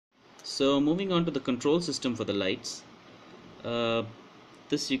So moving on to the control system for the lights. Uh,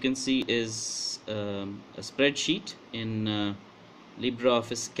 this you can see is a spreadsheet in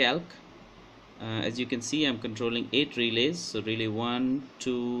LibreOffice Calc. As you can see, I'm controlling 8 relays, so relay 1,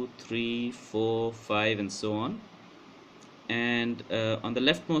 2, 3, 4, 5 and so on. And on the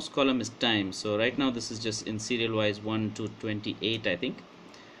leftmost column is time. So right now this is just in serial wise 1 to 28, I think,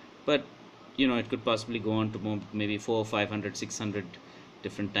 but you know, it could possibly go on to more, maybe 400, 500, 600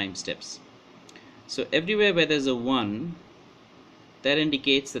 different time steps. So everywhere where there's a 1, that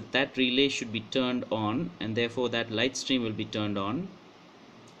indicates that that relay should be turned on, and therefore that light stream will be turned on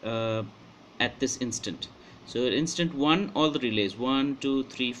at this instant. So at instant 1, all the relays 1, 2,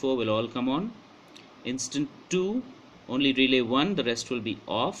 3, 4 will all come on. Instant 2, only relay 1, the rest will be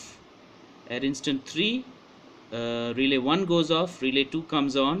off. At instant 3, relay 1 goes off, relay 2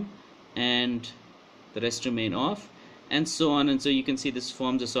 comes on, and the rest remain off, and so on. And so you can see this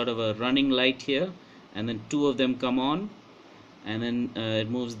forms a sort of a running light here, and then 2 of them come on, and then it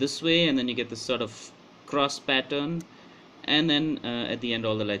moves this way, and then you get this sort of cross pattern, and then at the end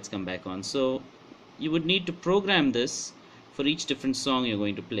all the lights come back on. So you would need to program this for each different song you're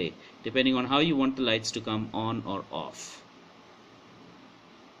going to play, depending on how you want the lights to come on or off.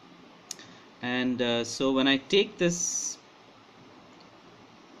 And so when I take this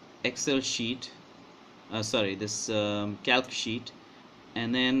Excel sheet, this calc sheet,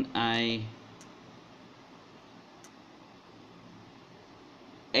 and then I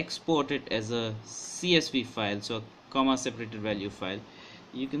export it as a CSV file, so a comma separated value file,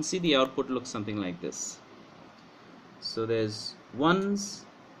 you can see the output looks something like this. So there's ones,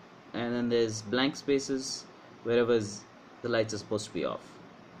 and then there's blank spaces wherever the lights are supposed to be off.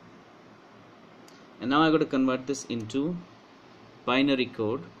 And now I've got to convert this into binary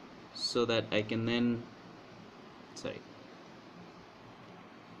code so that I can then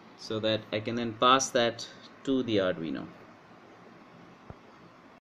pass that to the Arduino.